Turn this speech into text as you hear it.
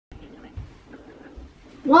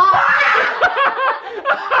What?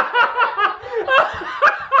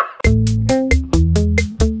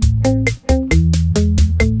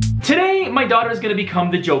 Today, my daughter is gonna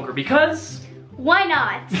become the Joker because... Why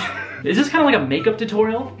not? Is this kind of like a makeup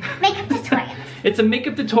tutorial? Makeup tutorial. It's a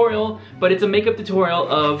makeup tutorial, but it's a makeup tutorial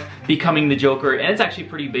of becoming the Joker, and it's actually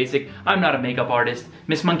pretty basic. I'm not a makeup artist.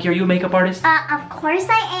 Miss Monkey, are you a makeup artist? Of course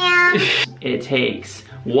I am. It takes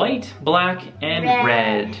white, black, and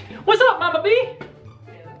red. What's up, Mama B?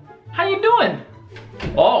 How you doing?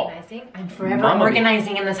 Oh. Organizing? I'm forever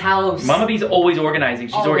organizing in this house. Mama B's always organizing.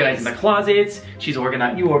 She's always organizing the closets. She's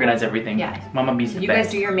organized. You organize everything. Yeah. Mama B's the you best.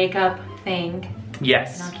 guys do your makeup thing.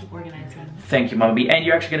 Yes. And I'll keep organizing. Thank you, Mama B. And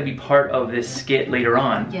you're actually going to be part of this skit later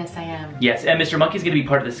on. Yes, I am. Yes, and Mr. Monkey's going to be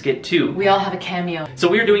part of the skit too. We all have a cameo. So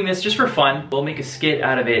we're doing this just for fun. We'll make a skit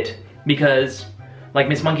out of it because, like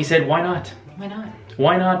Miss Monkey said, why not? Why not?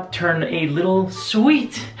 Why not turn a little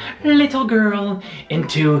sweet little girl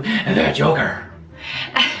into the Joker?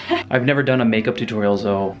 I've never done a makeup tutorial,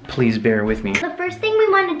 so please bear with me. The first thing we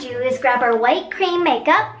want to do is grab our white cream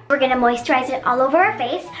makeup. We're gonna moisturize it all over our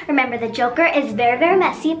face. Remember, the Joker is very, very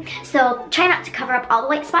messy, so try not to cover up all the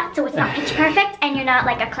white spots so it's not pitch perfect and you're not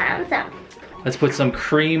like a clown, so. Let's put some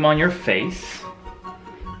cream on your face.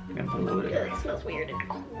 I'm gonna put a little bit of It smells weird and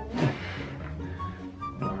cool.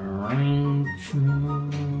 Alright.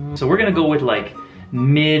 So we're gonna go with like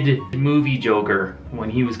mid-movie Joker when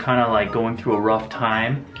he was kind of like going through a rough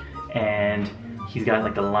time, and he's got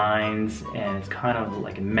like the lines and it's kind of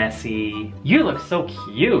like messy. You look so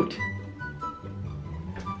cute.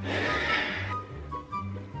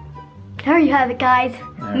 There you have it, guys.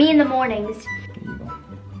 Right. Me in the mornings. There you go.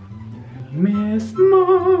 Miss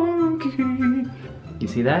Monkey. You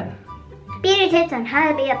see that? Beauty tips on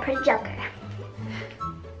how to be a pretty Joker.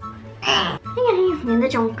 He's me the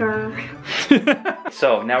Joker.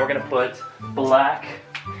 So now we're gonna put black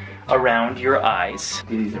around your eyes.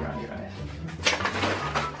 Do these around your eyes.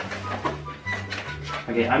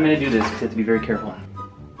 Okay, I'm gonna do this because you have to be very careful.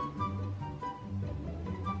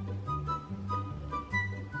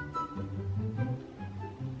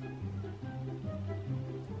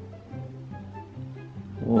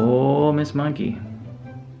 Oh, Miss Monkey.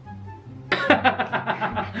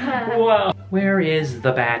 Wow. Where is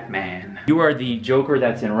the Batman? You are the Joker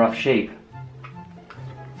that's in rough shape.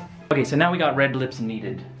 Okay, so now we got red lips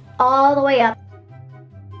needed. All the way up.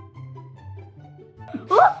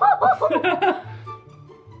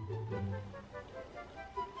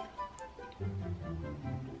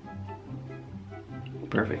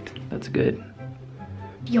 Perfect, that's good.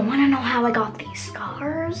 You wanna know how I got these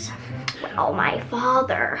scars? Well, my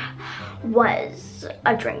father was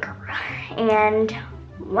a drinker, and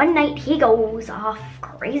one night he goes off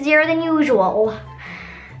crazier than usual.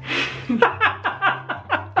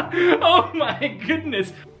 Oh my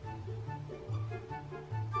goodness.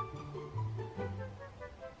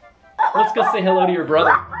 Let's go say hello to your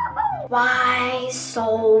brother. Why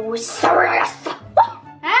so serious?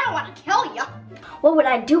 I don't want to kill you. What would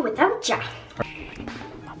I do without you?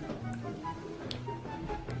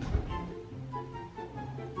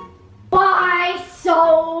 Why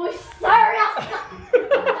so serious?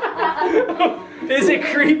 Is it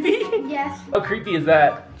creepy? Yes. How creepy is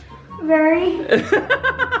that? Very.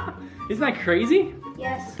 Isn't that crazy?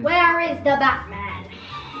 Yes. Where is the Batman?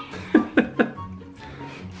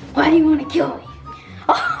 Why do you want to kill me?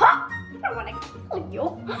 I don't want to kill you.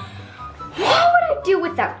 What would I do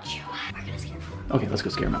without you? We're gonna scare her. Okay, let's go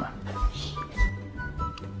scare Mama.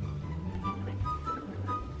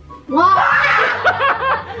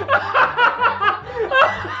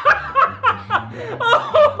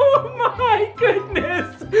 Oh my goodness!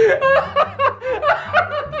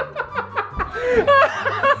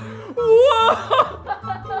 Whoa!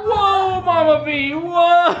 Whoa, Mama B!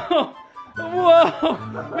 Whoa!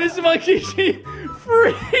 Whoa! Miss Monkey, she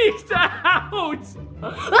freaked out!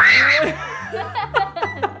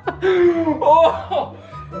 Oh!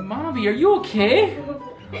 Mama B, are you okay?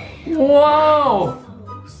 Whoa!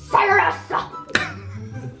 Serious.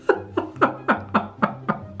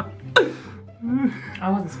 I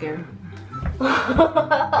wasn't scared.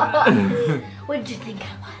 What did you think I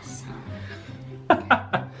was?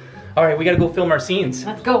 All right, we gotta go film our scenes.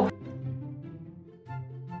 Let's go. Mom,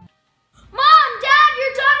 Dad,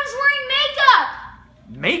 your daughter's wearing makeup.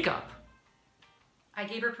 Makeup? I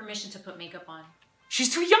gave her permission to put makeup on. She's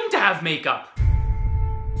too young to have makeup.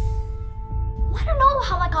 Wanna know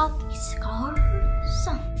how I got these scars?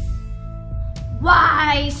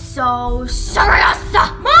 Why so serious?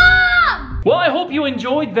 Mom! Well, I hope you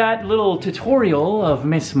enjoyed that little tutorial of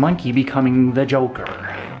Miss Monkey becoming the Joker.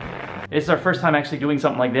 This is our first time actually doing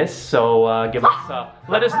something like this, so give us,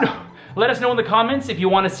 let us know in the comments if you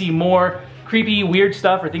want to see more creepy, weird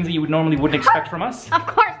stuff or things that you normally wouldn't expect from us. Of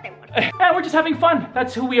course they would. And we're just having fun.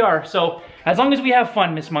 That's who we are. So as long as we have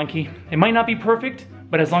fun, Miss Monkey, it might not be perfect,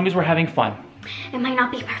 but as long as we're having fun. It might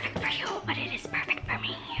not be perfect for you, but it is perfect for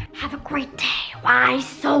me. Have a great day. Why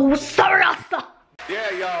so serious?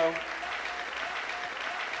 Yeah, y'all.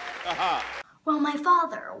 Well, my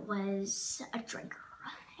father was a drinker.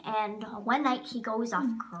 And one night he goes off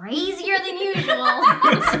crazier than usual.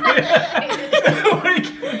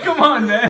 Come on, man.